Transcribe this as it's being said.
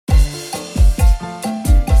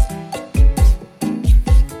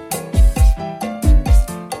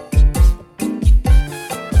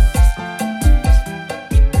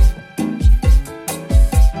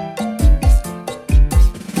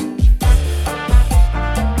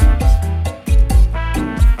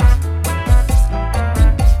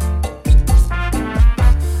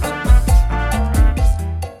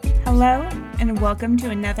Welcome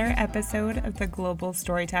to another episode of the Global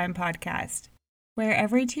Storytime Podcast, where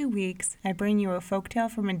every 2 weeks I bring you a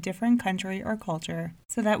folktale from a different country or culture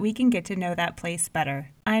so that we can get to know that place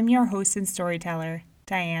better. I'm your host and storyteller,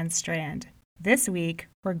 Diane Strand. This week,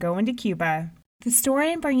 we're going to Cuba. The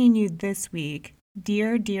story I'm bringing you this week,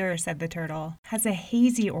 Dear, Dear, Said the Turtle, has a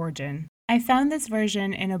hazy origin. I found this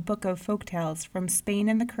version in a book of folktales from Spain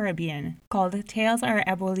and the Caribbean called Tales Our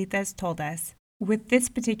Abuelitas Told Us, with this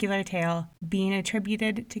particular tale being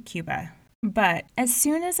attributed to Cuba. But as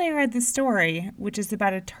soon as I read the story, which is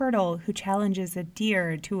about a turtle who challenges a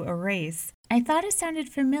deer to a race, I thought it sounded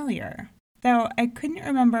familiar, though I couldn't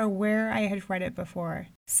remember where I had read it before.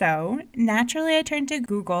 So, naturally I turned to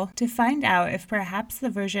Google to find out if perhaps the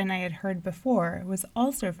version I had heard before was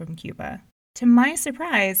also from Cuba. To my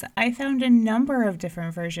surprise, I found a number of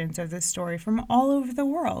different versions of this story from all over the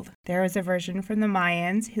world. There was a version from the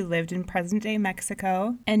Mayans who lived in present-day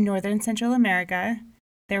Mexico and northern Central America.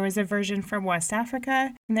 There was a version from West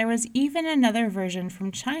Africa, and there was even another version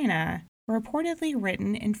from China, reportedly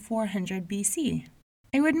written in 400 BC.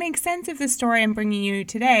 It would make sense if the story I'm bringing you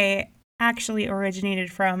today actually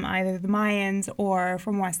originated from either the Mayans or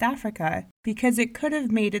from West Africa, because it could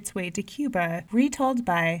have made its way to Cuba, retold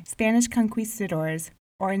by Spanish conquistadors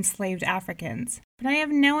or enslaved Africans. But I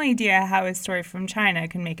have no idea how a story from China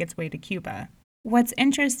can make its way to Cuba. What's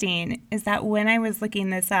interesting is that when I was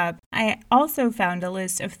looking this up, I also found a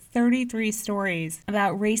list of 33 stories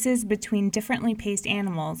about races between differently paced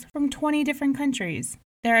animals from 20 different countries.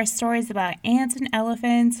 There are stories about ants and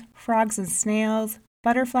elephants, frogs and snails,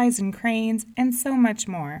 butterflies and cranes, and so much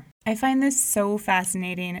more. I find this so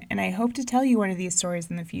fascinating, and I hope to tell you one of these stories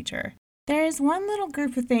in the future. There is one little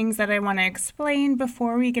group of things that I want to explain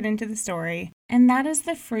before we get into the story, and that is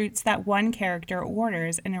the fruits that one character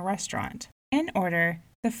orders in a restaurant. In order,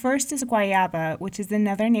 the first is guayaba, which is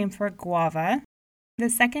another name for guava. The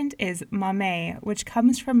second is mamey, which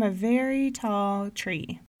comes from a very tall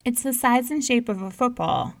tree. It's the size and shape of a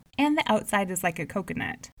football, and the outside is like a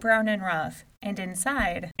coconut, brown and rough, and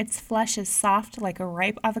inside, its flesh is soft like a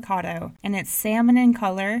ripe avocado, and it's salmon in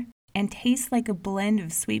color, and tastes like a blend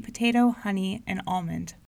of sweet potato, honey, and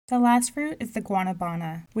almond. The last fruit is the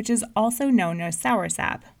guanabana, which is also known as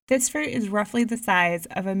soursop. This fruit is roughly the size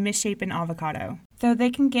of a misshapen avocado, though they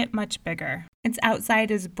can get much bigger. Its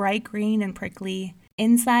outside is bright green and prickly,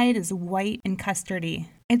 inside is white and custardy.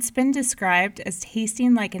 It's been described as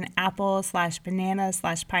tasting like an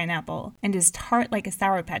apple/banana/pineapple and is tart like a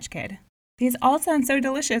Sour Patch Kid. These all sound so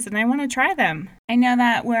delicious and I want to try them. I know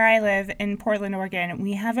that where I live in Portland, Oregon,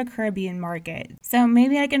 we have a Caribbean market, so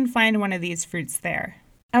maybe I can find one of these fruits there.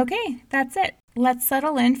 Okay, that's it. Let's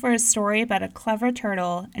settle in for a story about a clever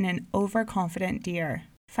turtle and an overconfident deer.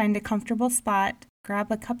 Find a comfortable spot, grab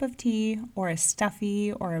a cup of tea or a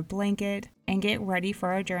stuffy or a blanket, and get ready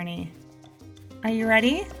for our journey. Are you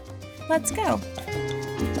ready? Let's go.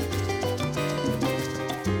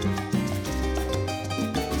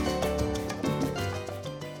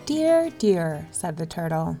 Dear, dear, said the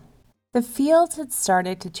turtle. The fields had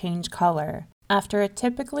started to change color after a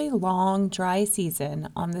typically long, dry season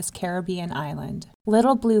on this Caribbean island.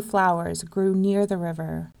 Little blue flowers grew near the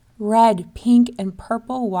river. Red, pink, and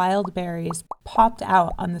purple wild berries popped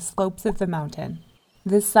out on the slopes of the mountain.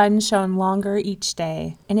 The sun shone longer each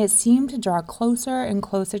day, and it seemed to draw closer and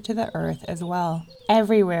closer to the earth as well.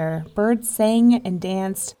 Everywhere, birds sang and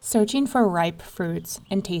danced, searching for ripe fruits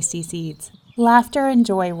and tasty seeds. Laughter and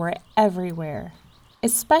joy were everywhere,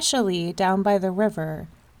 especially down by the river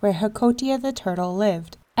where Hicotia the turtle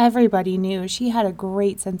lived. Everybody knew she had a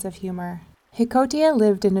great sense of humor. Hicotia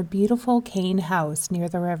lived in a beautiful cane house near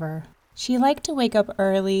the river. She liked to wake up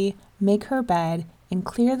early, make her bed, and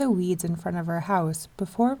clear the weeds in front of her house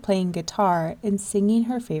before playing guitar and singing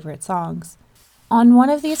her favorite songs. On one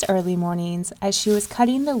of these early mornings, as she was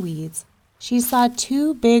cutting the weeds, she saw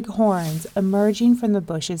 2 big horns emerging from the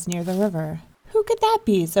bushes near the river. Who could that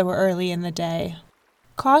be so early in the day?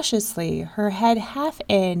 Cautiously, her head half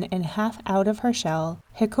in and half out of her shell,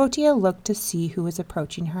 Hicotia looked to see who was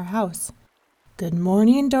approaching her house. "Good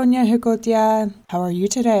morning, Doña Hicotia. How are you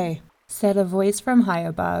today?" said a voice from high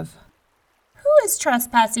above. "Who is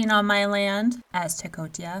trespassing on my land?" asked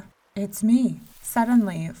Hicotia. "It's me."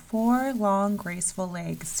 Suddenly, 4 long, graceful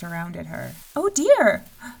legs surrounded her. "Oh dear!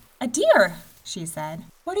 A deer!" she said.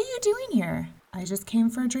 "What are you doing here?" "I just came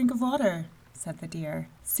for a drink of water," said the deer.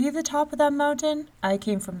 "See the top of that mountain? I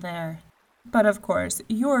came from there. But of course,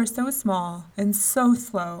 you're so small and so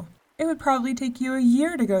slow. It would probably take you a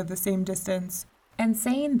year to go the same distance." And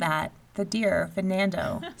saying that, the deer,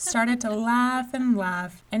 Fernando, started to laugh,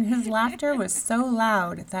 and his laughter was so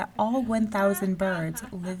loud that all 1,000 birds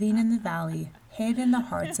living in the valley hid in the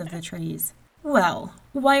hearts of the trees. "Well,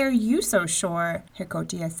 why are you so sure?"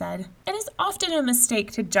 Hikotia said. "It is often a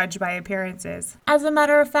mistake to judge by appearances. As a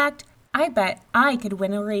matter of fact, I bet I could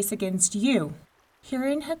win a race against you."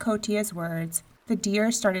 Hearing Hikotia's words, the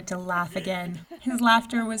deer started to laugh again. His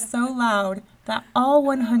laughter was so loud that all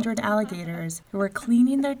 100 alligators who were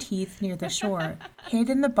cleaning their teeth near the shore hid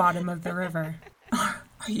in the bottom of the river. "Are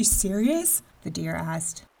you serious?" the deer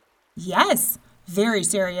asked. "Yes, very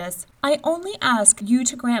serious. I only ask you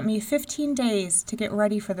to grant me 15 days to get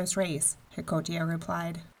ready for this race," Hikotia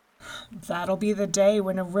replied. "That'll be the day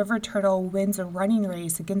when a river turtle wins a running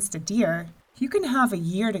race against a deer. You can have a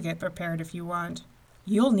year to get prepared if you want.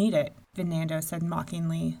 You'll need it," Venando said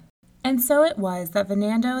mockingly. And so it was that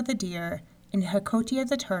Venando the deer and Hikotia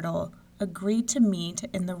the turtle agreed to meet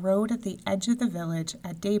in the road at the edge of the village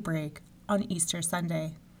at daybreak on Easter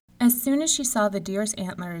Sunday. As soon as she saw the deer's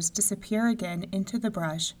antlers disappear again into the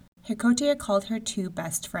brush, Hikotia called her 2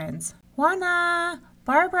 best friends. "Juana!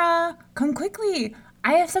 Barbara! Come quickly!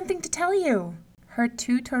 I have something to tell you!" Her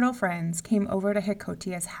 2 turtle friends came over to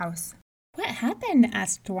Hikotia's house. "What happened?"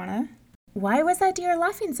 asked Juana. "Why was that deer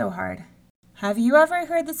laughing so hard?" "Have you ever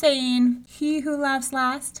heard the saying, 'He who laughs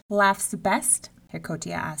last, laughs best'?"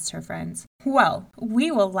 Hikotia asked her friends. "Well,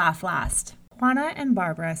 we will laugh last." Juana and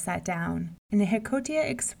Barbara sat down, and Hikotia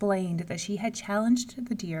explained that she had challenged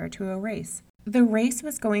the deer to a race. The race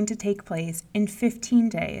was going to take place in 15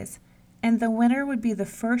 days, and the winner would be the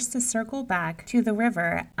first to circle back to the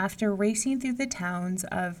river after racing through the towns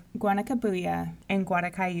of Guanacabulla and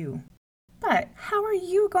Guatacayu. "But how are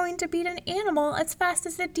you going to beat an animal as fast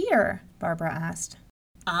as a deer?" Barbara asked.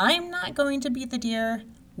 "I'm not going to beat the deer.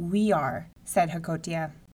 We are," said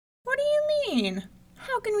Hikotia. "What do you mean?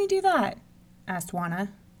 How can we do that?" asked Juana.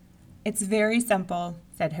 "It's very simple,"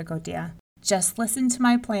 said Hikotia. "Just listen to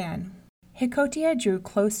my plan." Hikotia drew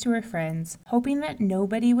close to her friends, hoping that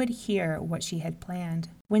nobody would hear what she had planned.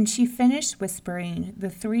 When she finished whispering, the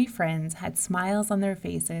 3 friends had smiles on their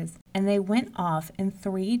faces, and they went off in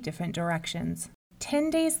 3 different directions. 10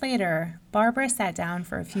 days later, Barbara sat down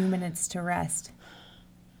for a few minutes to rest.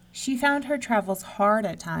 She found her travels hard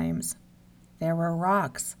at times. There were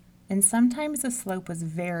rocks, and sometimes the slope was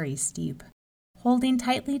very steep. Holding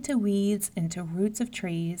tightly to weeds and to roots of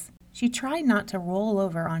trees, she tried not to roll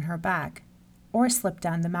over on her back or slip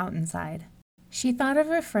down the mountainside. She thought of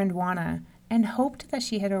her friend Juana and hoped that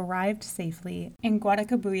she had arrived safely in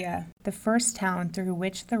Guatacabulla, the first town through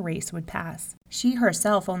which the race would pass. She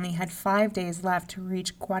herself only had 5 days left to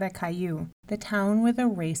reach Guatacayu, the town where the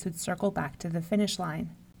race would circle back to the finish line.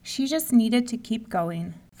 She just needed to keep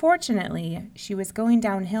going. Fortunately, she was going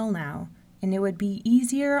downhill now, and it would be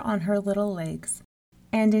easier on her little legs.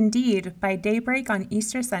 And indeed, by daybreak on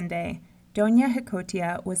Easter Sunday, Doña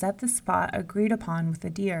Hikotia was at the spot agreed upon with the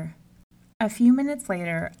deer. A few minutes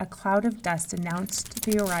later, a cloud of dust announced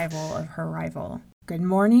the arrival of her rival. "Good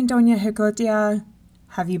morning, Doña Hikotia.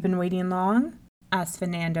 Have you been waiting long?" asked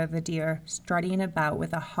Venando the deer, strutting about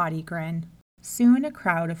with a haughty grin. Soon a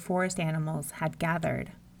crowd of forest animals had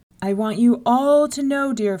gathered. "I want you all to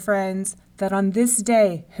know, dear friends, that on this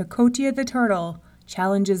day, Hikotia the turtle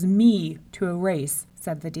challenges me to a race,"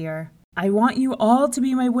 said the deer. "I want you all to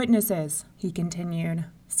be my witnesses," he continued.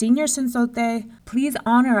 "Señor Sensote, please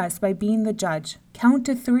honor us by being the judge. Count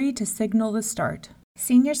to 3 to signal the start."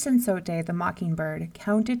 Señor Sensote, the mockingbird,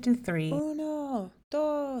 counted to 3. 1,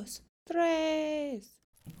 2, 3.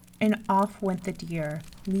 And off went the deer,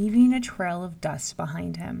 leaving a trail of dust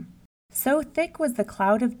behind him. So thick was the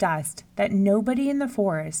cloud of dust that nobody in the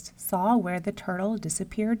forest saw where the turtle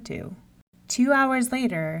disappeared to. 2 hours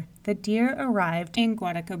later, the deer arrived in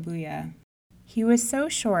Guatacabulla. He was so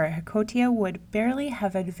sure Hikotia would barely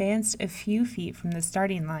have advanced a few feet from the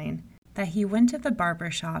starting line that he went to the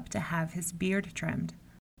barber shop to have his beard trimmed.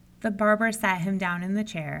 The barber sat him down in the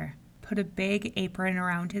chair, put a big apron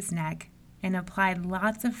around his neck, and applied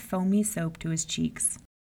lots of foamy soap to his cheeks.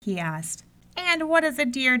 He asked, "And what is a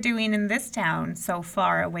deer doing in this town, so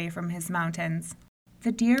far away from his mountains?"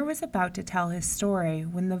 The deer was about to tell his story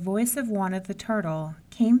when the voice of Juana the turtle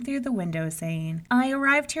came through the window saying, "I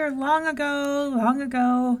arrived here long ago, long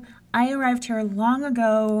ago. I arrived here long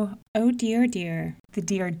ago. Oh dear, dear." The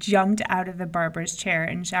deer jumped out of the barber's chair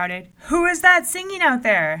and shouted, "Who is that singing out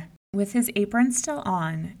there?" With his apron still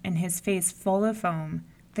on and his face full of foam,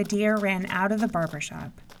 the deer ran out of the barber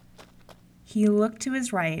shop. He looked to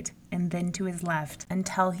his right and then to his left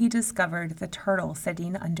until he discovered the turtle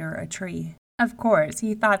sitting under a tree. Of course,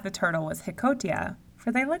 he thought the turtle was Hikotia,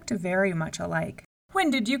 for they looked very much alike.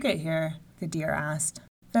 "When did you get here?" the deer asked.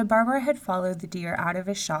 The barber had followed the deer out of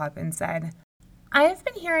his shop and said, "I have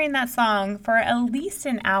been hearing that song for at least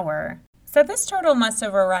an hour. So this turtle must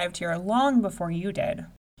have arrived here long before you did.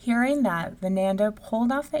 Hearing that, Fernando pulled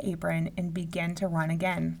off the apron and began to run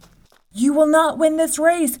again. You will not win this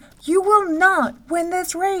race! You will not win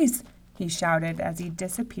this race! He shouted as he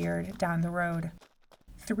disappeared down the road.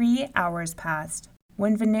 3 hours passed.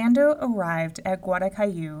 When Fernando arrived at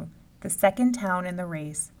Guaracayu, the second town in the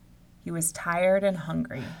race, he was tired and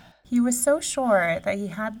hungry. He was so sure that he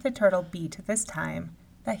had the turtle beat this time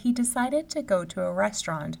that he decided to go to a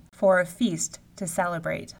restaurant for a feast to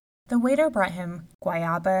celebrate. The waiter brought him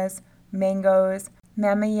guayabas, mangoes,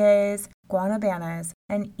 mameyes, guanabanas,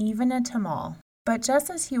 and even a tamal. But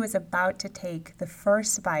just as he was about to take the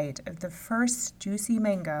first bite of the first juicy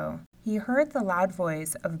mango, he heard the loud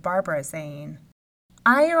voice of Barbara saying,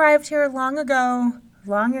 I arrived here long ago,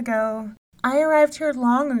 long ago. I arrived here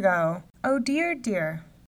long ago. Oh dear, dear.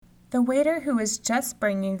 The waiter, who was just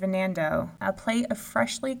bringing Fernando a plate of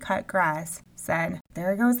freshly cut grass, said,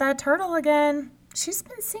 There goes that turtle again. She's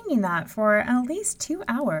been singing that for at least 2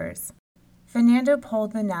 hours. Fernando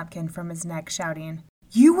pulled the napkin from his neck, shouting,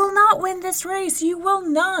 You will not win this race! You will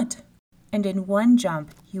not! And in one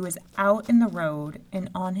jump, he was out in the road and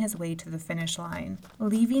on his way to the finish line,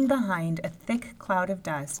 leaving behind a thick cloud of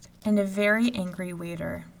dust and a very angry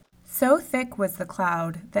waiter. So thick was the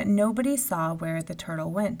cloud that nobody saw where the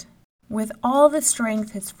turtle went. With all the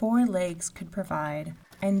strength his 4 legs could provide,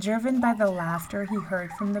 and driven by the laughter he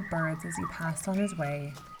heard from the birds as he passed on his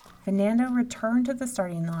way, Fernando returned to the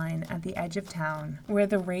starting line at the edge of town, where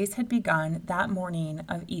the race had begun that morning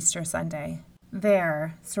of Easter Sunday.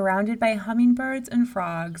 There, surrounded by hummingbirds and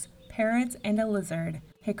frogs, parrots and a lizard,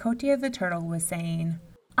 Hecotia the turtle was saying,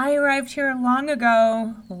 I arrived here long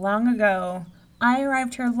ago, long ago. I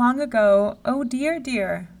arrived here long ago, oh dear,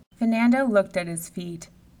 dear. Fernando looked at his feet,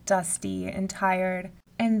 dusty and tired,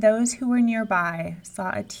 and those who were nearby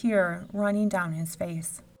saw a tear running down his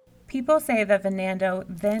face. People say that Fernando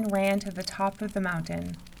then ran to the top of the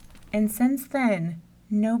mountain, and since then,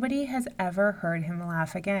 nobody has ever heard him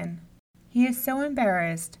laugh again. He is so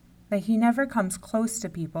embarrassed that he never comes close to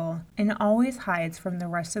people and always hides from the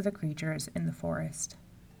rest of the creatures in the forest.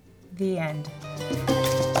 The end.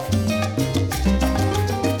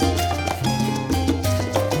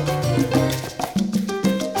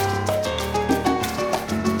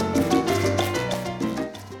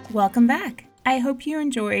 Welcome back. I hope you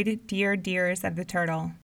enjoyed Dear Dear, said the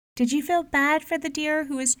turtle. Did you feel bad for the deer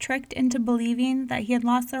who was tricked into believing that he had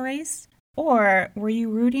lost the race? Or were you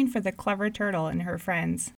rooting for the clever turtle and her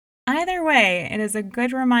friends? Either way, it is a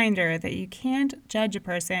good reminder that you can't judge a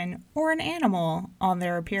person or an animal on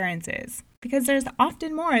their appearances, because there's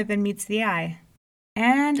often more than meets the eye.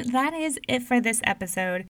 And that is it for this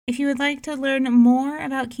episode. If you would like to learn more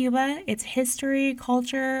about Cuba, its history,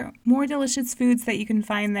 culture, more delicious foods that you can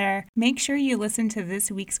find there, make sure you listen to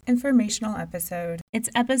this week's informational episode. It's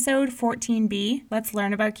episode 14B, Let's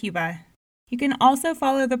Learn About Cuba. You can also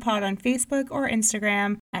follow the pod on Facebook or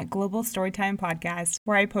Instagram at Global Storytime Podcast,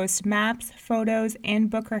 where I post maps, photos, and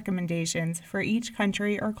book recommendations for each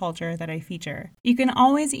country or culture that I feature. You can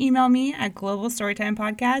always email me at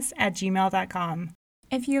globalstorytimepodcast@gmail.com.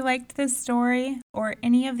 If you liked this story or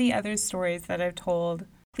any of the other stories that I've told,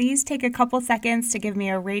 please take a couple seconds to give me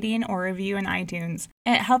a rating or review in iTunes.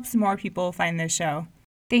 It helps more people find this show.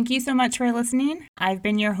 Thank you so much for listening. I've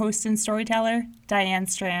been your host and storyteller, Diane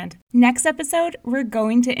Strand. Next episode, we're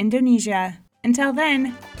going to Indonesia. Until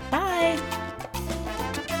then, bye!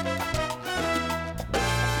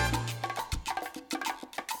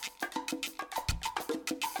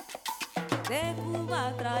 De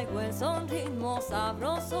Cuba traigo el son ritmo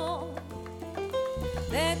sabroso.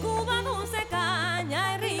 De Cuba